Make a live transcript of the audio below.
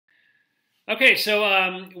Okay,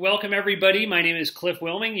 so welcome everybody. My name is Cliff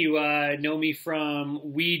Wilming. You know me from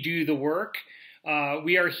We Do the Work.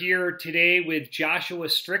 We are here today with Joshua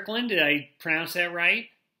Strickland. Did I pronounce that right?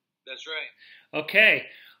 That's right. Okay.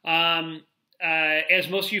 As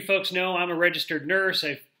most of you folks know, I'm a registered nurse.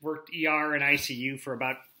 I've worked ER and ICU for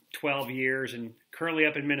about 12 years and currently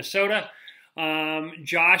up in Minnesota.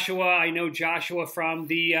 Joshua, I know Joshua from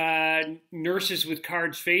the Nurses with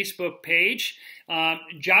Cards Facebook page.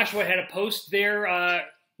 Joshua had a post there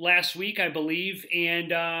last week, I believe,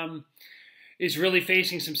 and is really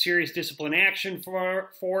facing some serious discipline action for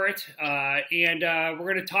it. We're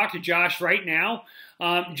going to talk to Josh right now.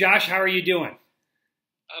 Josh, how are you doing?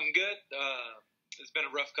 I'm good. It's been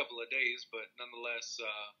a rough couple of days, but nonetheless,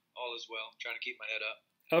 all is well. I'm trying to keep my head up.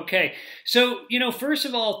 Okay, so first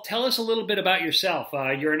of all, tell us a little bit about yourself.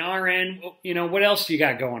 You're an RN. What else you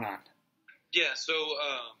got going on? Yeah, so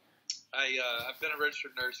I've been a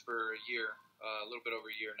registered nurse for a year, a little bit over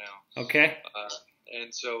a year now. Okay.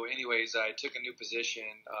 And so, anyways, I took a new position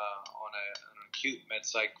on an acute med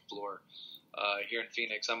psych floor here in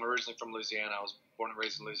Phoenix. I'm originally from Louisiana. I was born and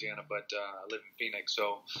raised in Louisiana, but I live in Phoenix.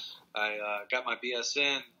 So I got my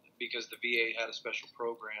BSN because the VA had a special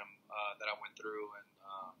program that I went through, and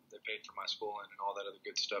they paid for my schooling and all that other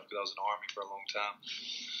good stuff because I was in the Army for a long time.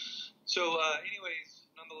 So,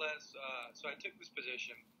 anyways, nonetheless, so I took this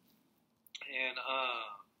position, and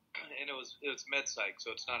it was med psych,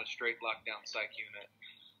 so it's not a straight lockdown psych unit.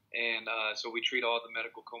 And so we treat all the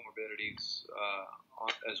medical comorbidities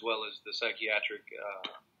as well as the psychiatric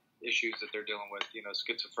issues that they're dealing with,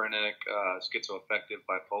 schizophrenic, schizoaffective,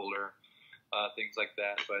 bipolar, things like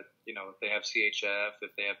that. But, if they have CHF,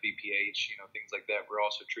 if they have BPH, things like that, we're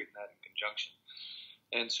also treating that in conjunction.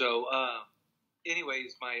 And so,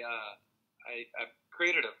 anyways, I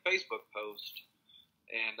created a Facebook post,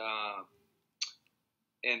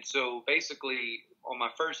 and so basically on my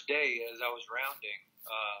first day as I was rounding,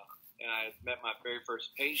 and I met my very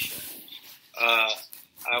first patient,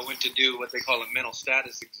 I went to do what they call a mental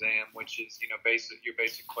status exam, which is, your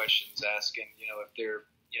basic questions asking, if they're,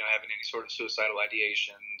 having any sort of suicidal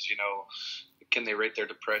ideations, can they rate their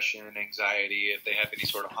depression, anxiety, if they have any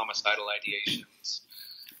sort of homicidal ideations.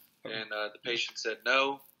 And the patient said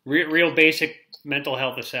no. Real basic mental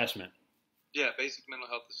health assessment. Yeah, basic mental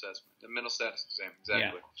health assessment, the mental status exam,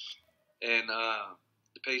 exactly. Yeah. And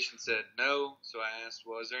the patient said no, so I asked,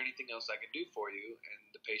 well, is there anything else I can do for you?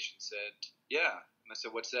 And the patient said, yeah. And I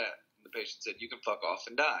said, what's that? And the patient said, you can fuck off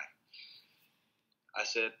and die. I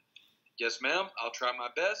said, yes, ma'am, I'll try my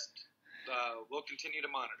best. We'll continue to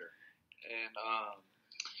monitor.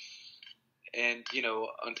 And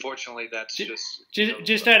unfortunately, that's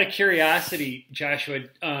just out of curiosity, Joshua.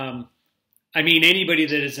 I mean, anybody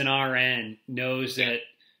that is an RN knows that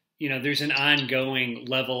there's an ongoing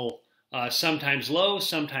level, sometimes low,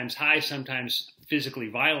 sometimes high, sometimes physically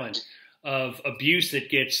violent, of abuse that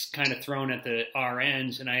gets kind of thrown at the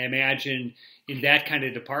RNs. And I imagine in that kind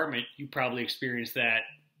of department, you probably experience that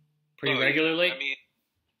pretty regularly. I mean,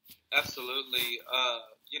 absolutely.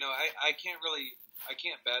 I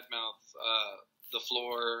can't badmouth the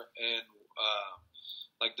floor and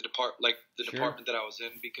the department that I was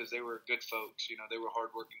in, because they were good folks. They were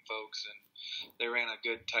hardworking folks, and they ran a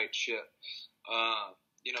good tight ship.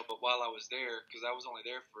 But while I was there, because I was only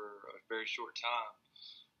there for a very short time,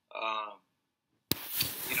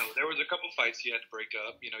 there was a couple fights you had to break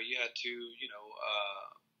up. You had to,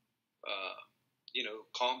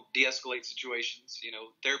 de-escalate situations.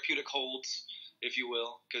 Therapeutic holds, if you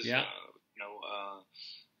will, because a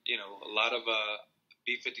lot of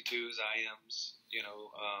B-52s, IMs,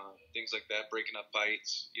 things like that, breaking up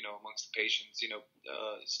fights, amongst the patients.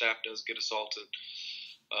 Staff does get assaulted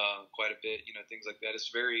quite a bit, things like that. It's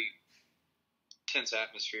a very tense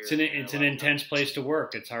atmosphere. It's an intense place to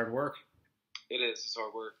work. It's hard work. It is. It's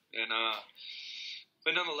hard work. And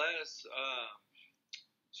but nonetheless,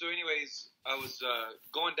 so anyways, I was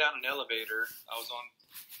going down an elevator. I was on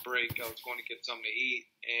break. I was going to get something to eat,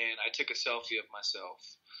 and I took a selfie of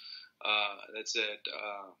myself that said,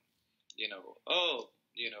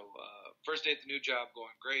 first day at the new job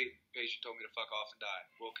going great. Patient told me to fuck off and die.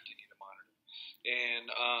 We'll continue to monitor. And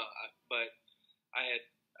but I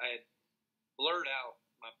had blurred out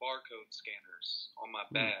my barcode scanners on my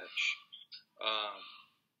badge.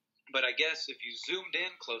 But I guess if you zoomed in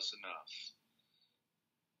close enough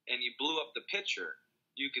and you blew up the picture,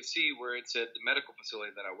 you could see where it said the medical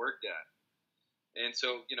facility that I worked at. And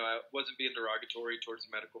so, I wasn't being derogatory towards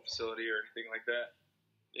the medical facility or anything like that.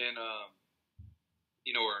 And,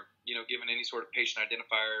 or given any sort of patient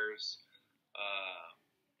identifiers,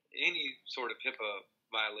 any sort of HIPAA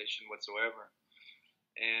violation whatsoever.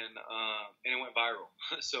 and it went viral.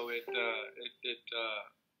 So it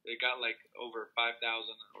got like over 5,000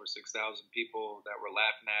 or 6,000 people that were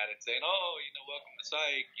laughing at it, saying, "Oh, welcome to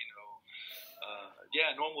psych,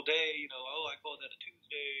 yeah, normal day, oh, I call that a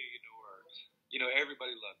Tuesday, or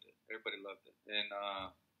everybody loved it. Everybody loved it, and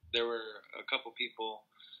there were a couple people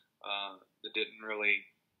that didn't really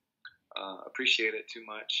appreciate it too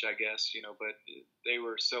much, I guess, but they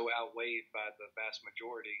were so outweighed by the vast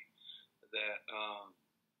majority that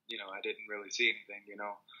I didn't really see anything,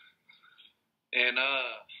 and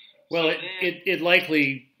well, so it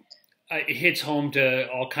likely hits home to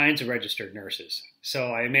all kinds of registered nurses.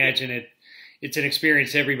 So I imagine it's an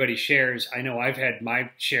experience everybody shares. I know I've had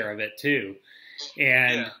my share of it too,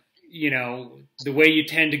 and the way you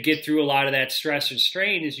tend to get through a lot of that stress and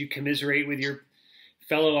strain is you commiserate with your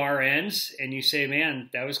fellow RNs and you say, man,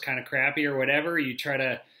 that was kind of crappy or whatever. You try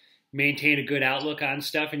to maintain a good outlook on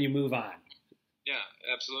stuff and you move on. Yeah,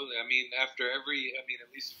 absolutely. I mean, at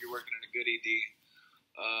least if you're working in a good ED,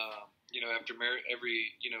 after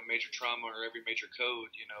every, major trauma or every major code,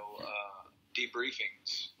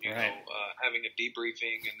 debriefings, right. Having a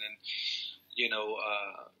debriefing and then,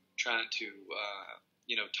 trying to,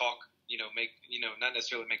 talk, make, not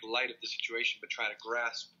necessarily make light of the situation, but try to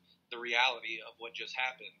grasp the reality of what just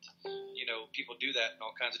happened. People do that in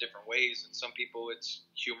all kinds of different ways, and some people it's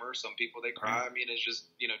humor, some people they cry. I mean, it's just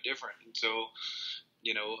different. And so,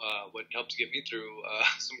 what helps get me through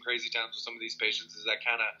some crazy times with some of these patients is I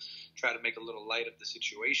kind of try to make a little light of the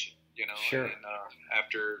situation, Sure. And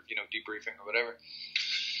after debriefing or whatever.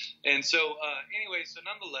 And so, anyway, so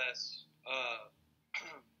nonetheless,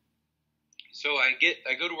 so I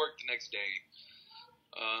go to work the next day.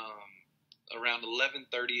 Around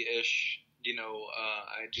 11:30-ish,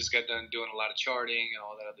 I just got done doing a lot of charting and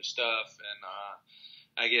all that other stuff, and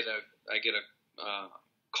I get a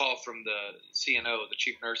call from the CNO, the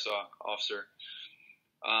chief nurse officer,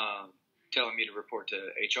 telling me to report to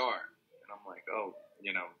HR, and I'm like, oh,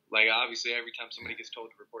 like obviously every time somebody gets told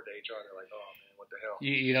to report to HR, they're like, oh man, what the hell?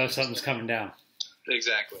 You know something's coming down.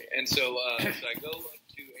 Exactly, and so I go up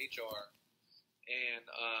to HR. And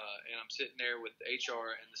I'm sitting there with the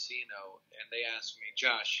HR and the CNO, and they ask me,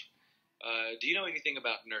 Josh, do you know anything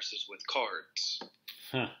about nurses with cards?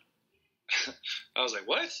 Huh. I was like,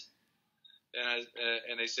 what?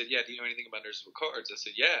 And they said, yeah, do you know anything about nurses with cards? I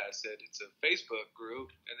said, yeah. I said, it's a Facebook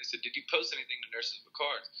group. And they said, did you post anything to nurses with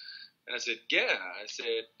cards? And I said, yeah. I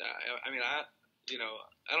said,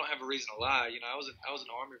 I don't have a reason to lie. I was in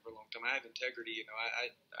the Army for a long time. I have integrity.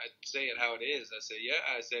 I say it how it is. I say, yeah.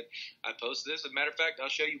 I said, I posted this. As a matter of fact, I'll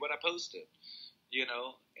show you what I posted.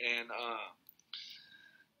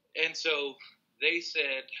 And so they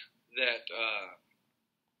said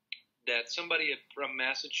that somebody from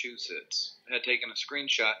Massachusetts had taken a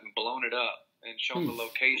screenshot and blown it up and shown the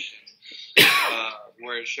location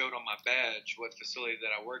where it showed on my badge what facility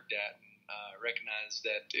that I worked at. Recognized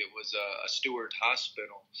that it was a Stewart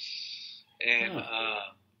hospital, and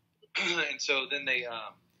and so then they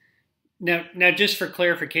now just for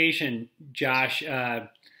clarification, Josh,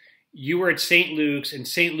 you were at St. Luke's, and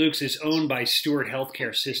St. Luke's is owned by Stewart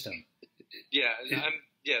Healthcare System. Yeah,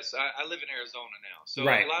 I live in Arizona now, so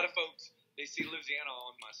right. A lot of folks they see Louisiana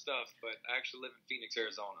on my stuff, but I actually live in Phoenix,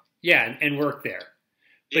 Arizona. Yeah, and work there.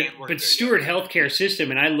 But Stewart Healthcare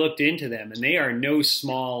System, and I looked into them, and they are no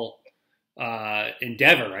small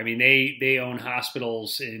endeavor. I mean, they own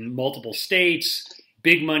hospitals in multiple states,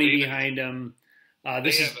 big money behind them. They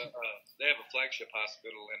have a flagship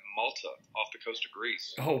hospital in Malta off the coast of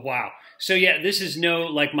Greece. Oh, wow. So yeah, this is no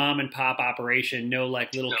like mom and pop operation, no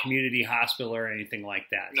like little community hospital or anything like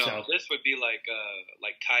that. No, so, this would be like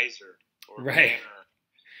Kaiser or right.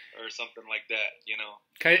 Banner or something like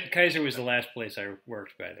that, Kaiser was the last place I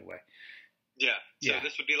worked, by the way. Yeah. So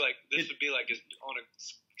this would be like on a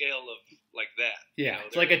scale of like that. Yeah,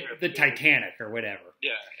 it's like the Titanic or whatever.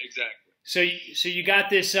 Yeah, exactly. So you got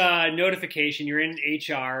this notification. You're in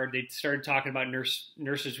HR. They started talking about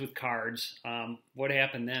nurses with cards. What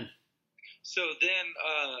happened then? So then,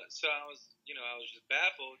 I was just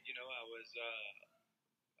baffled.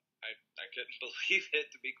 I couldn't believe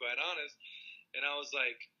it, to be quite honest. And I was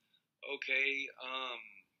like, okay,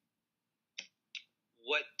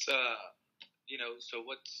 so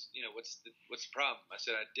what's the problem? I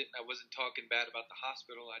said I wasn't talking bad about the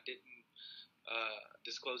hospital. I didn't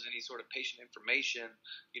disclose any sort of patient information.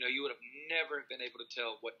 You would have never been able to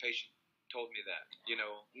tell what patient told me that.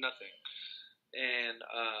 Nothing.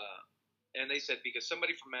 And they said because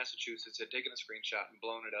somebody from Massachusetts had taken a screenshot and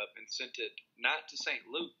blown it up and sent it not to St.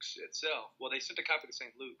 Luke's itself. Well, they sent a copy to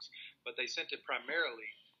St. Luke's, but they sent it primarily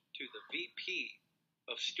to the VP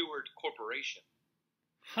of Stewart Corporation.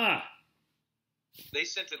 Huh. They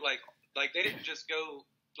sent it like they didn't just go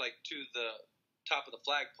like to the top of the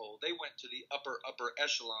flagpole. They went to the upper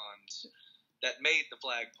echelons that made the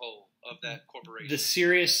flagpole of that corporation. The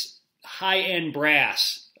serious high-end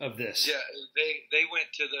brass of this. Yeah, they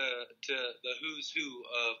went to the who's who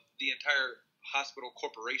of the entire hospital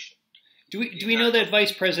corporation. Do we know that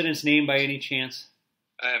vice president's name by any chance?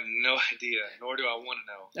 I have no idea, nor do I want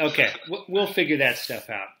to know. Okay, we'll figure that stuff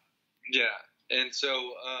out. Yeah, and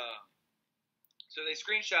so so they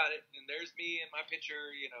screenshot it, and there's me and my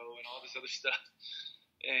picture, you know, and all this other stuff,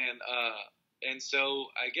 and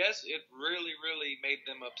so I guess it really, really made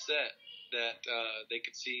them upset that they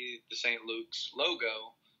could see the St. Luke's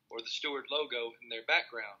logo or the Steward logo in their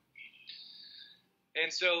background.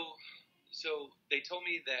 And so they told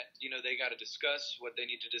me that, you know, they got to discuss what they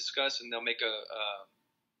need to discuss, and they'll make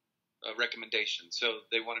a recommendation. So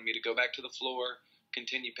they wanted me to go back to the floor,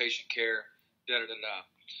 continue patient care, da-da-da-da.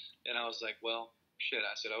 And I was like, well, shit.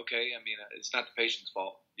 I said, okay. I mean, it's not the patient's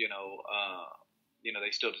fault. You know,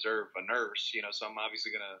 they still deserve a nurse, you know, so I'm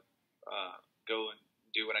obviously going to go and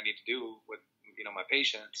do what I need to do with, you know, my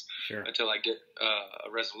patients until I get a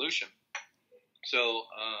resolution. So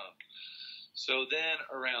then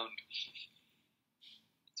around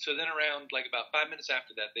like about 5 minutes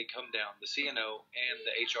after that, they come down, the CNO and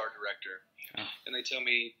the HR director, and they tell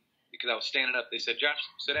me, because I was standing up, they said, Josh,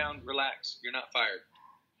 sit down, relax, you're not fired.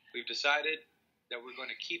 We've decided that we're going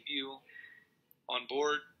to keep you on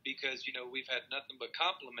board because, you know, we've had nothing but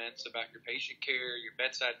compliments about your patient care, your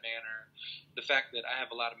bedside manner, the fact that I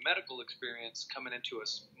have a lot of medical experience coming into a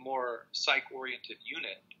more psych-oriented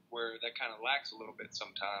unit where that kind of lacks a little bit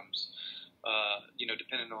sometimes, you know,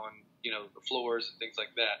 depending on, you know, the floors and things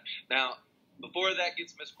like that. Now, before that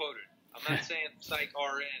gets misquoted, I'm not saying psych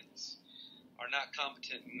RNs are not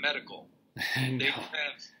competent in medical. No.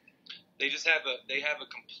 They have a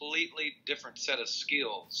completely different set of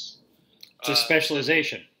skills. It's a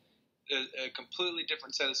specialization. A completely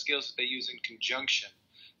different set of skills that they use in conjunction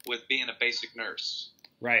with being a basic nurse.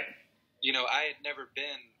 Right. You know, I had never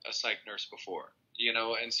been a psych nurse before, you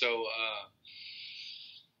know, and so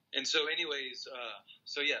anyways,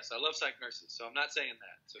 so yes, I love psych nurses, so I'm not saying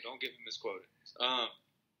that, so don't get me misquoted.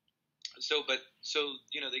 So,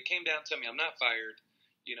 you know, they came down to me, I'm not fired.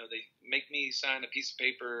 You know, they make me sign a piece of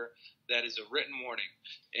paper that is a written warning.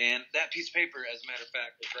 And that piece of paper, as a matter of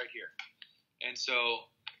fact, is right here. And so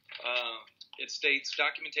it states,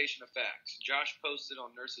 documentation of facts. Josh posted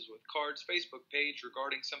on Nurses with Cards Facebook page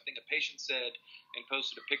regarding something a patient said and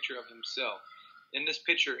posted a picture of himself. In this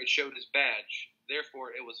picture, it showed his badge.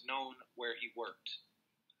 Therefore, it was known where he worked.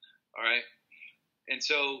 All right? And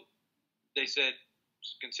so they said,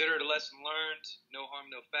 consider it a lesson learned. No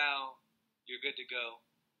harm, no foul. You're good to go.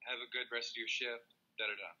 Have a good rest of your shift.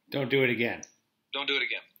 Da-da-da. Don't do it again. Don't do it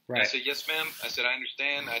again. Right. I said, yes, ma'am. I said, I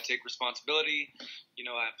understand. I take responsibility. You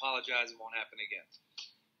know, I apologize. It won't happen again.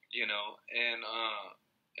 You know,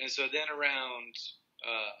 and so then around,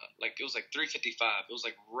 like, it was like 3:55. It was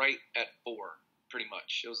like right at 4, pretty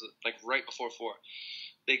much. It was like right before 4.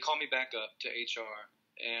 They called me back up to HR,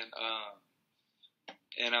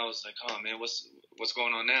 and I was like, oh, man, what's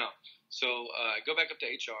going on now? So I go back up to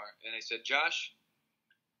HR, and they said, Josh,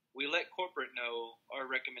 we let corporate know our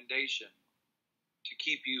recommendation to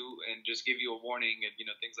keep you and just give you a warning and, you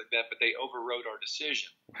know, things like that, but they overrode our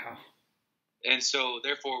decision. Wow. And so,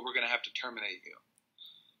 therefore, we're going to have to terminate you.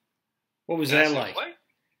 What was And that I said, like? What?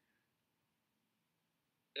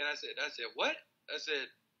 And I said, what? I said,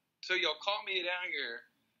 so y'all call me down here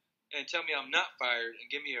and tell me I'm not fired and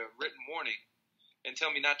give me a written warning and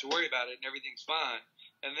tell me not to worry about it and everything's fine.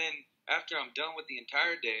 And then after I'm done with the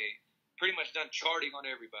entire day, pretty much done charting on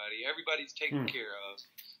everybody, everybody's taken care of.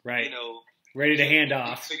 Right. You know, ready to hand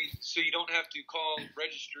off. So you don't have to call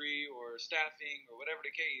registry or staffing or whatever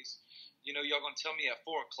the case. You know, y'all going to tell me at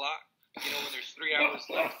 4 o'clock, you know, when there's 3 hours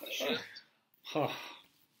left in the shift.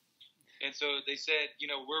 And so they said, you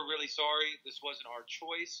know, we're really sorry. This wasn't our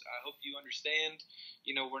choice. I hope you understand.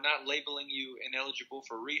 You know, we're not labeling you ineligible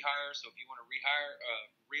for rehire. So if you want to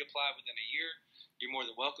reapply within a year, you're more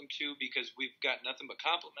than welcome to, because we've got nothing but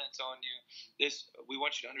compliments on you. We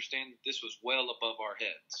want you to understand that this was well above our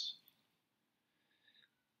heads.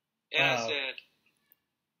 And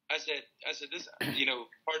I said, this, you know,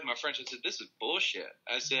 pardon my French, I said, this is bullshit.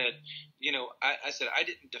 I said, you know, I said, I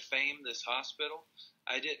didn't defame this hospital.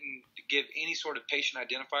 I didn't give any sort of patient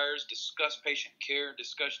identifiers, discuss patient care,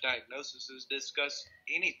 discuss diagnoses, discuss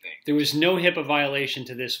anything. There was no HIPAA violation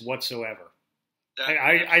to this whatsoever.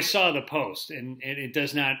 I saw the post, and it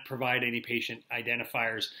does not provide any patient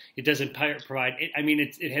identifiers. It doesn't provide – I mean,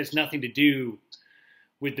 it has nothing to do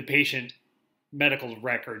with the patient medical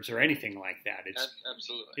records or anything like that.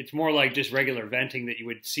 Absolutely. It's more like just regular venting that you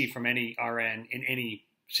would see from any RN in any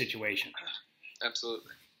situation.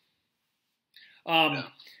 Absolutely. Yeah.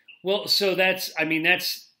 Well, so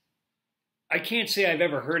I can't say I've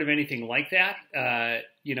ever heard of anything like that,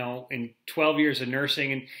 in 12 years of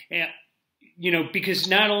nursing. And because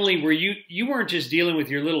not only were you weren't just dealing with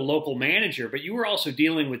your little local manager, but you were also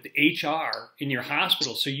dealing with the HR in your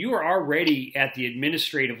hospital. So you were already at the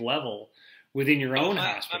administrative level within your own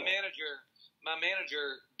hospital. My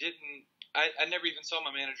manager didn't, I never even saw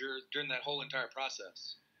my manager during that whole entire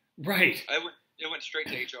process. Right. It went straight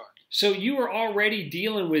to HR. So you were already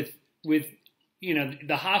dealing with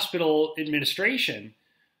the hospital administration,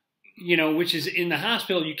 which is in the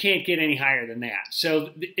hospital, you can't get any higher than that. So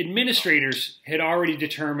the administrators had already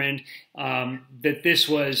determined that this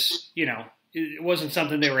was, it wasn't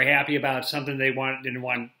something they were happy about, something they didn't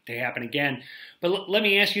want to happen again. But let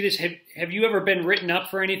me ask you this. Have you ever been written up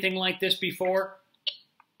for anything like this before?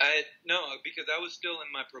 No, because I was still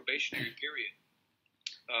in my probationary period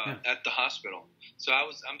at the hospital. So I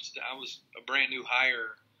was a brand new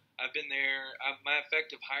hire. I've been there. My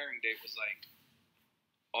effective hiring date was like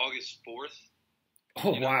August 4th.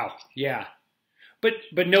 Oh, wow. Yeah.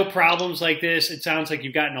 But no problems like this. It sounds like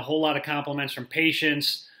you've gotten a whole lot of compliments from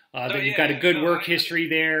patients. You've got a good work history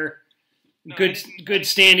there. Good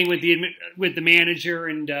standing with the manager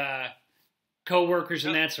and coworkers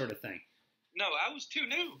and that sort of thing. No, I was too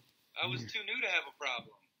new. I was too new to have a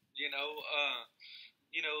problem.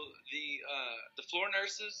 The floor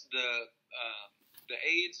nurses, the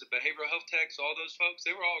aides, the behavioral health techs, all those folks,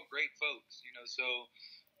 they were all great folks, so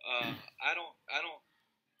I don't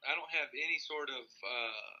have any sort of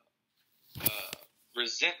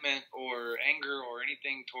resentment or anger or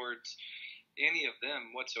anything towards any of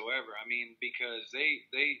them whatsoever. I mean, because they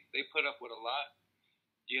put up with a lot,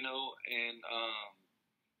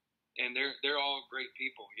 and they're all great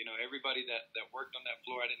people. Everybody that worked on that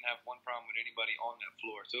floor, I didn't have one problem with anybody on that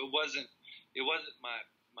floor. So it wasn't my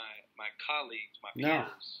colleagues, my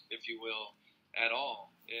peers, if you will, at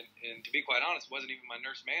all. And to be quite honest, it wasn't even my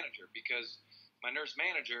nurse manager, because my nurse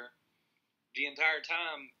manager, the entire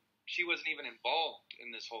time, she wasn't even involved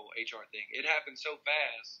in this whole HR thing. It happened so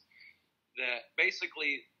fast that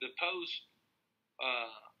basically the post,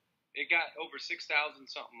 it got over 6,000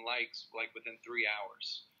 something likes like within 3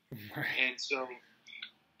 hours. Right. So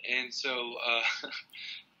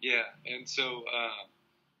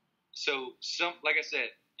some, like I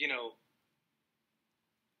said,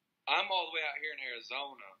 I'm all the way out here in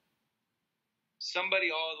Arizona.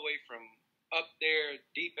 Somebody all the way from up there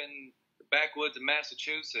deep in the backwoods of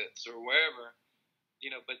Massachusetts or wherever,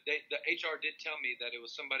 but the HR did tell me that it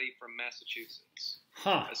was somebody from Massachusetts.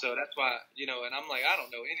 Huh. So that's why, and I'm like, I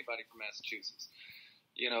don't know anybody from Massachusetts,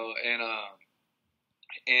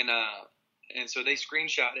 and so they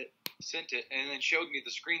screenshot it, sent it, and then showed me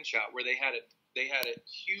the screenshot where they had it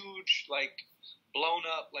huge, like blown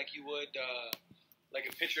up like you would, like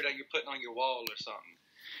a picture that you're putting on your wall or something.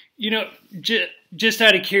 Just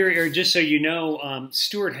out of curiosity, or just so you know,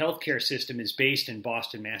 Stewart Healthcare System is based in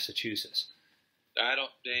Boston, Massachusetts. I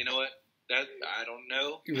don't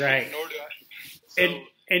know. Right. Nor do I. So,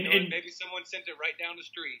 and maybe someone sent it right down the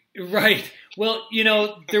street. Right. Well,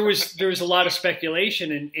 there was a lot of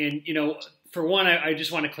speculation, and for one, I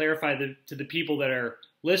just want to clarify to the people that are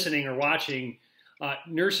listening or watching.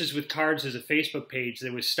 Nurses with Cards is a Facebook page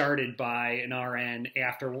that was started by an RN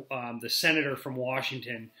after the senator from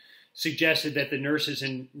Washington suggested that the nurses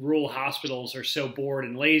in rural hospitals are so bored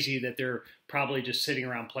and lazy that they're probably just sitting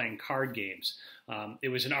around playing card games. It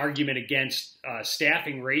was an argument against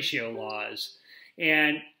staffing ratio laws.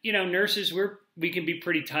 And, nurses, we can be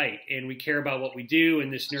pretty tight, and we care about what we do.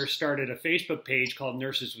 And this nurse started a Facebook page called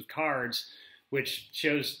Nurses with Cards, which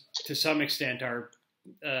shows to some extent our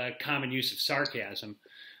common use of sarcasm.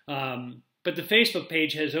 But the Facebook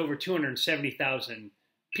page has over 270,000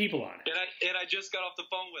 people on it. And I just got off the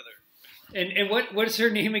phone with her. And what is her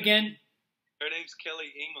name again? Her name's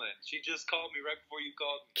Kelly England. She just called me right before you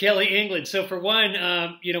called me. Kelly England. So for one,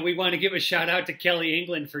 we want to give a shout out to Kelly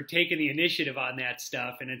England for taking the initiative on that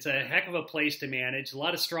stuff. And it's a heck of a place to manage. A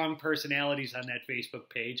lot of strong personalities on that Facebook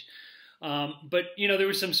page. But, there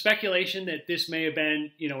was some speculation that this may have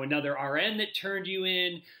been, another RN that turned you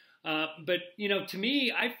in. But, to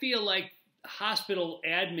me, I feel like hospital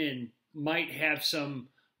admin might have some,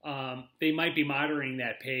 they might be monitoring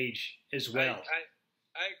that page as well.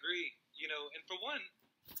 I agree. And for one,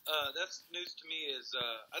 that's news to me is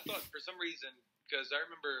I thought for some reason, because I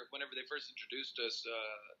remember whenever they first introduced us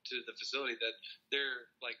to the facility, that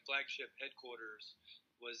their flagship headquarters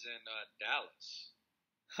was in Dallas.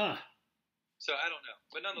 Huh. So I don't know,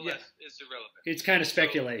 but nonetheless, it's irrelevant. It's kind of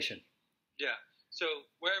speculation. So, yeah. So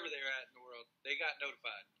wherever they're at in the world, they got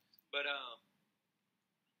notified. But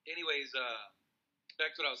anyways,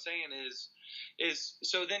 back to what I was saying is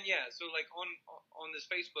so then so like on this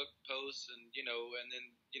Facebook post and and then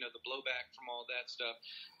the blowback from all that stuff.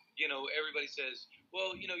 Everybody says,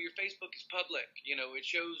 well, your Facebook is public. It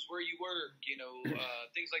shows where you work.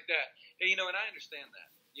 Things like that. And, and I understand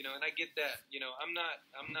that. And I get that. I'm not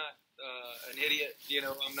an idiot.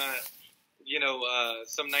 I'm not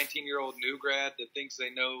some 19-year-old new grad that thinks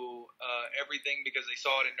they know everything because they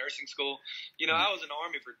saw it in nursing school. I was in the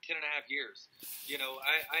Army for 10 and a half years.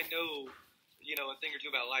 I know a thing or two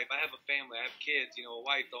about life. I have a family. I have kids, a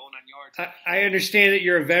wife, the whole nine yards. I understand that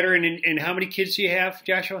you're a veteran, and how many kids do you have,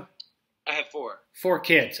 Joshua? I have 4. 4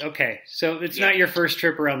 kids. Okay, so it's not your first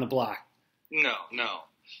trip around the block. No. I'm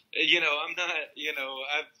not.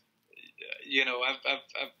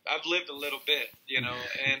 I've lived a little bit.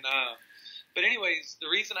 And but anyways, the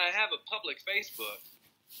reason I have a public Facebook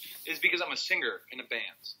is because I'm a singer in a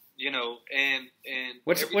band. And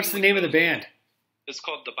what's the name of the band? It's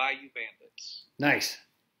called the Bayou Bandits. Nice.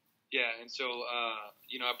 Yeah, and so, I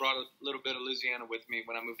brought a little bit of Louisiana with me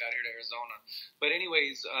when I moved out here to Arizona. But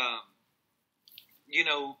anyways,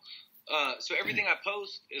 so everything I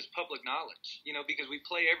post is public knowledge, because we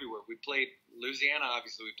play everywhere. We played Louisiana,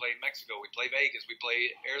 obviously. We played Mexico. We play Vegas. We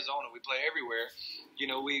play Arizona. We play everywhere.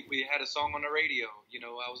 We had a song on the radio.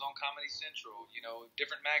 I was on Comedy Central,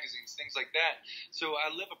 different magazines, things like that. So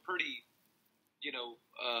I live a pretty,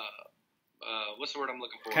 what's the word I'm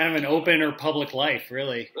looking for? Kind of an open or public life,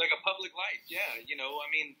 really. Like a public life, yeah.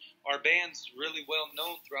 Our band's really well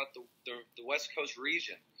known throughout the West Coast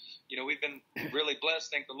region. We've been really blessed,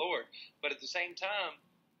 thank the Lord. But at the same time,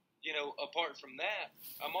 apart from that,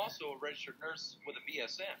 I'm also a registered nurse with a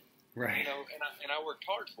BSN. Right. And I worked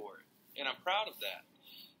hard for it, and I'm proud of that.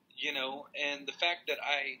 And the fact that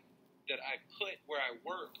I put where I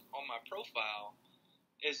work on my profile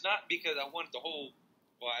is not because I wanted the whole.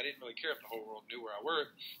 Well, I didn't really care if the whole world knew where I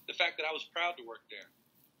worked. The fact that I was proud to work there.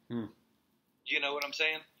 You know what I'm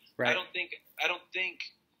saying? Right. It don't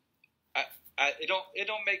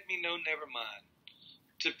make me no never mind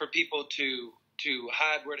for people to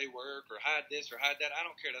hide where they work or hide this or hide that. I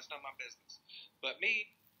don't care. That's not my business. But me,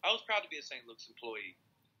 I was proud to be a St. Luke's employee.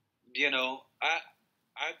 I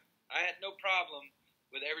had no problem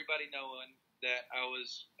with everybody knowing that I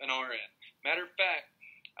was an RN. Matter of fact,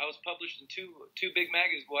 I was published in two big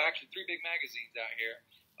magazines. Well, actually, 3 big magazines out here: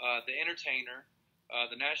 The Entertainer,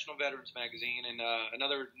 the National Veterans Magazine, and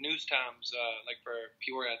another News Times, like for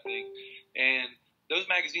Peoria, I think. And those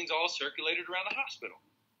magazines all circulated around the hospital.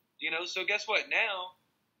 So guess what? Now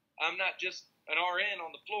I'm not just an RN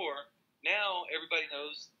on the floor. Now everybody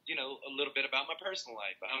knows, a little bit about my personal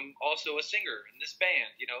life. I'm also a singer in this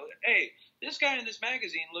band. Hey, this guy in this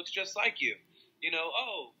magazine looks just like you.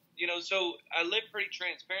 So I live pretty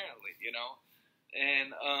transparently,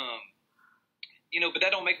 and, but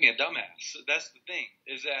that don't make me a dumbass. That's the thing,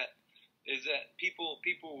 is that people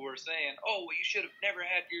were saying, oh, well, you should have never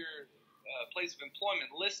had your place of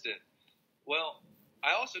employment listed. Well,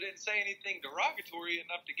 I also didn't say anything derogatory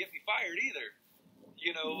enough to get me fired either,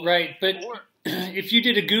 Right, but if you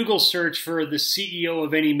did a Google search for the CEO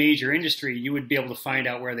of any major industry, you would be able to find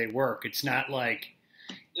out where they work. It's not like...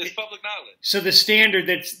 It's public knowledge. So the standard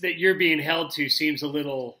that you're being held to seems a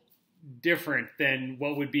little different than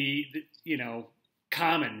what would be,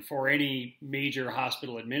 common for any major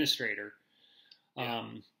hospital administrator. Yeah.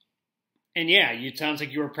 And yeah, it sounds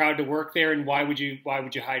like you were proud to work there. And why would you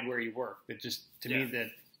hide where you work? But just to me,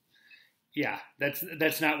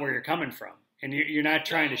 that's not where you're coming from. And you're not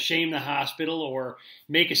trying to shame the hospital or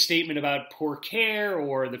make a statement about poor care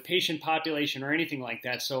or the patient population or anything like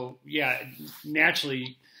that. So, yeah,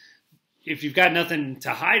 naturally, if you've got nothing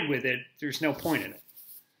to hide with it, there's no point in it.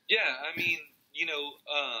 Yeah, I mean, in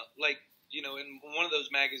one of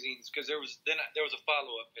those magazines, because there was a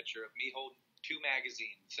follow-up picture of me holding 2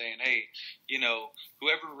 magazines saying, hey,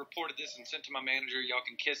 whoever reported this and sent to my manager, y'all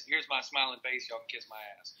can kiss. Here's my smiling face. Y'all can kiss my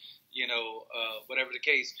ass. Whatever the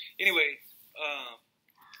case. Anyway.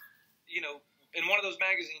 In one of those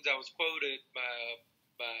magazines, I was quoted by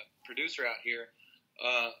a producer out here.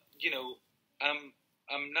 I'm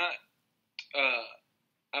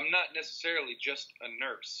not necessarily just a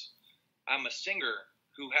nurse. I'm a singer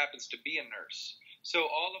who happens to be a nurse. So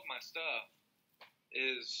all of my stuff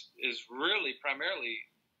is really primarily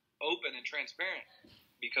open and transparent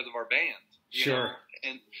because of our band. Sure.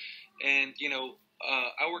 And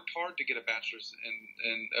I worked hard to get a bachelor's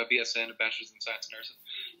and a BSN, a bachelor's in science nursing.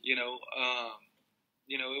 It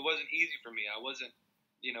wasn't easy for me. I wasn't,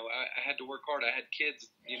 I had to work hard. I had kids,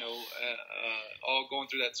 all going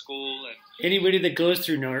through that school. And anybody that goes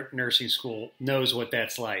through nursing school knows what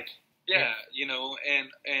that's like. yeah,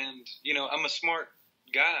 I'm a smart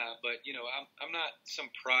guy, but I'm not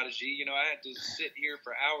some prodigy. I had to sit here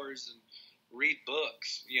for hours and read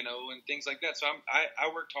books, and things like that. So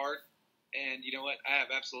I worked hard, and you know what? I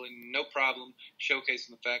have absolutely no problem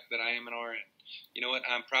showcasing the fact that I am an RN. You know what?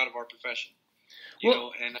 I'm proud of our profession.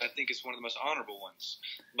 And I think it's one of the most honorable ones.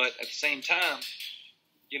 But at the same time,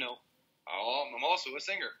 I'm also a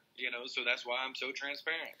singer, so that's why I'm so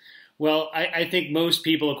transparent. Well, I think most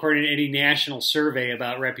people, according to any national survey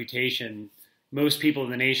about reputation, most people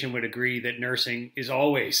in the nation would agree that nursing is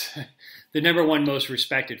always the number one most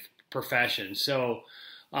respected profession. So,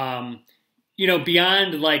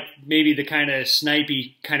 beyond like maybe the kind of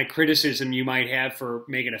snipey kind of criticism you might have for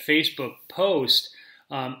making a Facebook post,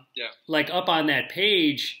 like up on that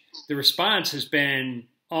page, the response has been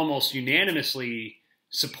almost unanimously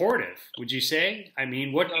supportive. Would you say? I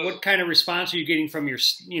mean, what kind of response are you getting from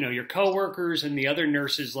your coworkers and the other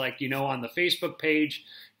nurses, like, on the Facebook page,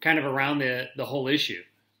 kind of around the whole issue?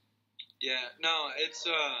 Yeah, no, it's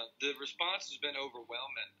the response has been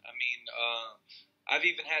overwhelming. I mean, I've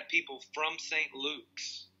even had people from St.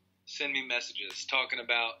 Luke's send me messages talking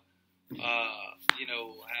about,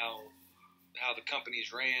 how the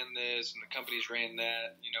companies ran this and the companies ran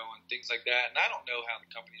that, and things like that. And I don't know how the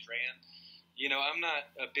companies ran. I'm not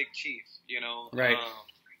a big chief, Right.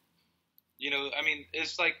 I mean,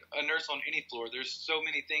 it's like a nurse on any floor. There's so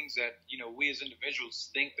many things that, we as individuals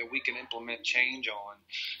think that we can implement change on,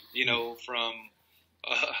 from,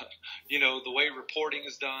 the way reporting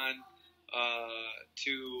is done,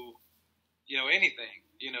 to, anything,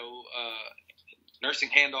 nursing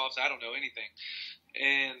handoffs. I don't know anything.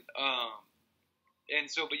 And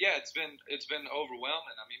so, but yeah, it's been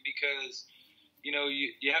overwhelming. I mean, because,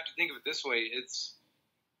 you have to think of it this way.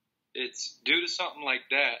 It's due to something like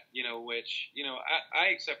that, which, I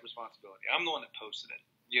accept responsibility. I'm the one that posted it.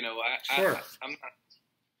 Sure. I'm not,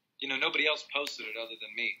 nobody else posted it other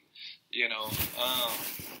than me,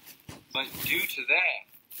 but due to that,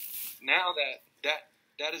 now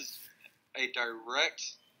that is a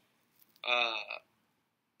direct,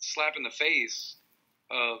 slap in the face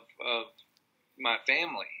of my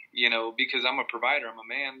family, because I'm a provider. I'm a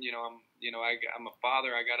man, I'm a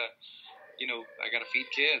father. I gotta feed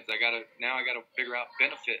kids. I gotta figure out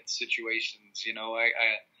benefit situations.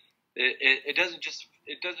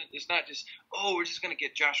 It's not just, we're just going to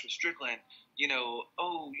get Joshua Strickland,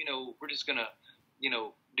 we're just going to,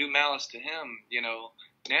 do malice to him.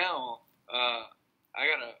 Now, I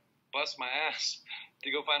got to bust my ass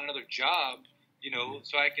to go find another job,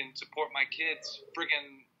 so I can support my kids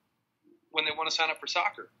friggin' when they want to sign up for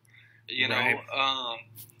soccer, Right. Well,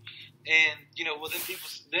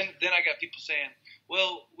 then I got people saying,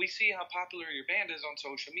 well, we see how popular your band is on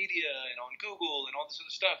social media and on Google and all this other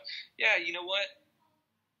stuff. Yeah, you know what?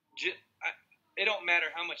 It don't matter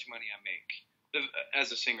how much money I make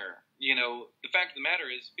as a singer. The fact of the matter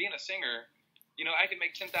is, being a singer, I can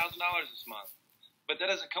make $10,000 this month, but that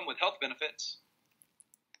doesn't come with health benefits.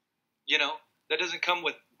 That doesn't come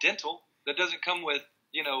with dental. That doesn't come with,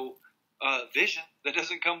 vision. That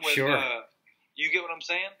doesn't come with, Sure. You get what I'm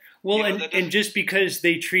saying? Well, and just because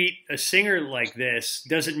they treat a singer like this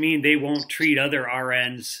doesn't mean they won't treat other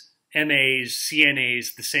RNs, MAs,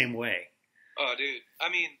 CNAs the same way. Oh, dude. I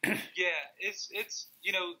mean, yeah, it's the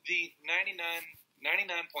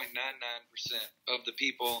 99.99% of the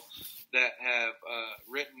people that have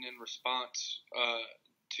written in response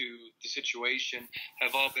to the situation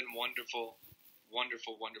have all been wonderful,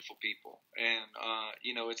 wonderful, wonderful people. And,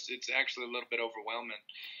 it's actually a little bit overwhelming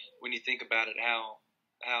when you think about it, how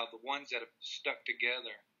the ones that have stuck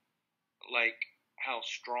together, like how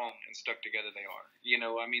strong and stuck together they are.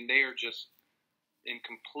 I mean, they are just in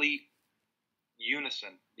complete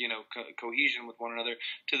unison, cohesion with one another,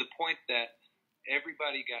 to the point that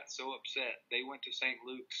everybody got so upset they went to St.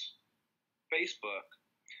 Luke's Facebook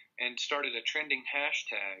and started a trending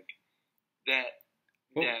hashtag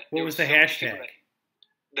What was the hashtag?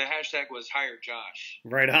 The hashtag was Hire Josh.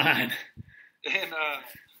 Right on.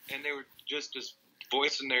 And they were just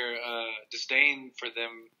voicing their disdain for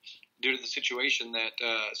them due to the situation that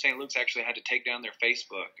St. Luke's actually had to take down their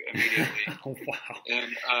Facebook immediately. Oh, wow.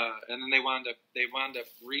 And then they wound up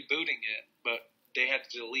rebooting it, but they had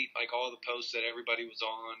to delete like all the posts that everybody was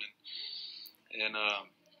on and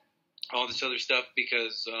all this other stuff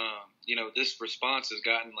because this response has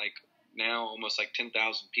gotten like now almost like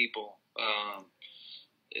 10,000 people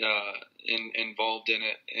involved in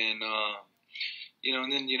it, and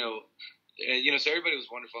and then so everybody was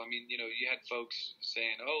wonderful. I mean, you had folks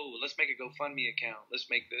saying, "Oh, let's make a GoFundMe account. Let's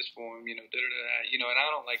make this for him." And I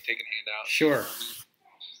don't like taking handouts. Sure.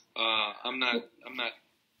 I'm not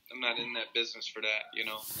in that business for that.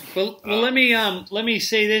 Well, let me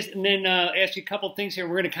say this, and then ask you a couple of things here.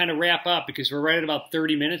 We're going to kind of wrap up because we're right at about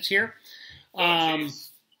 30 minutes here. I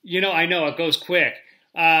know it goes quick.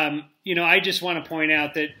 I just want to point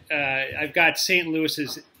out that I've got St.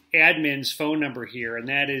 Louis's admin's phone number here, and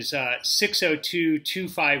that is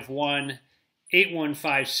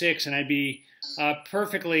 602-251-8156, and I'd be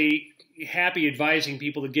perfectly happy advising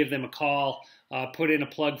people to give them a call, put in a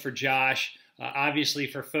plug for Josh. Obviously,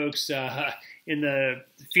 for folks in the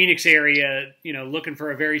Phoenix area, looking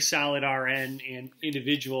for a very solid RN and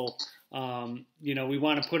individual, we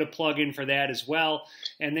want to put a plug in for that as well.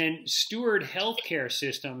 And then Steward Healthcare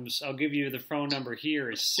Systems, I'll give you the phone number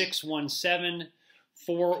here, is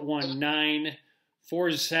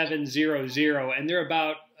 617-419-4700, and they're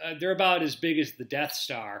about as big as the Death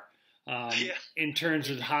Star in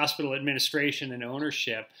terms of hospital administration and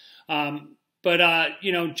ownership. But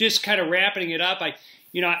just kind of wrapping it up, I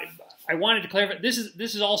wanted to clarify. This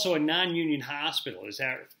is also a non-union hospital. Is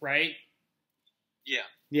that right? Yeah.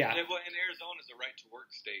 Yeah. Well, and Arizona's a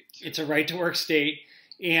right-to-work state, too. It's a right-to-work state,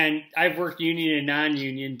 and I've worked union and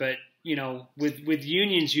non-union, but with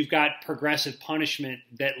unions, you've got progressive punishment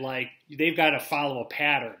that they've got to follow a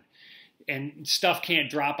pattern, and stuff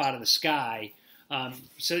can't drop out of the sky.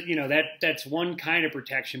 So that's one kind of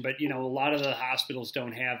protection, but a lot of the hospitals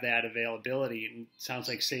don't have that availability, and it sounds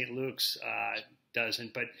like St. Luke's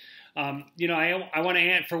doesn't. But I want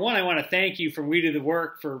to for one, I want to thank you from We Do the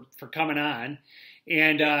Work for coming on,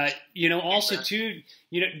 and also too,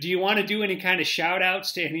 do you want to do any kind of shout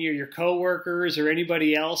outs to any of your coworkers or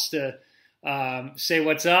anybody else to say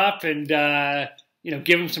what's up and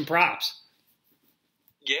give them some props?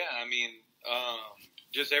 Yeah, I mean.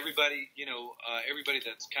 Just everybody, everybody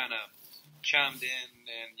that's kind of chimed in,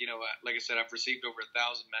 and like I said, I've received over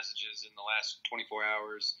 1,000 messages in the last 24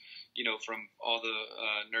 hours, from all the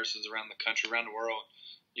nurses around the country, around the world,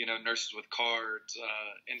 nurses with cards,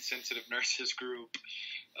 insensitive nurses group,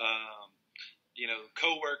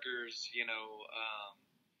 coworkers,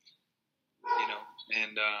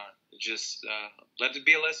 and just let it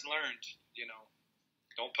be a lesson learned,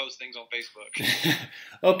 Don't post things on Facebook.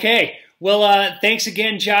 Okay. Well, thanks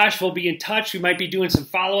again, Josh. We'll be in touch. We might be doing some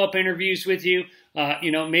follow-up interviews with you.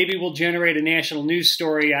 Maybe we'll generate a national news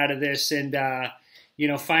story out of this and,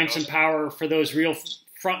 find some power for those real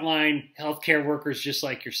frontline healthcare workers just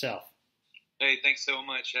like yourself. Hey, thanks so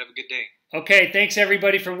much. Have a good day. Okay. Thanks,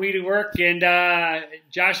 everybody, from We Do Work. And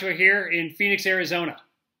Joshua here in Phoenix, Arizona.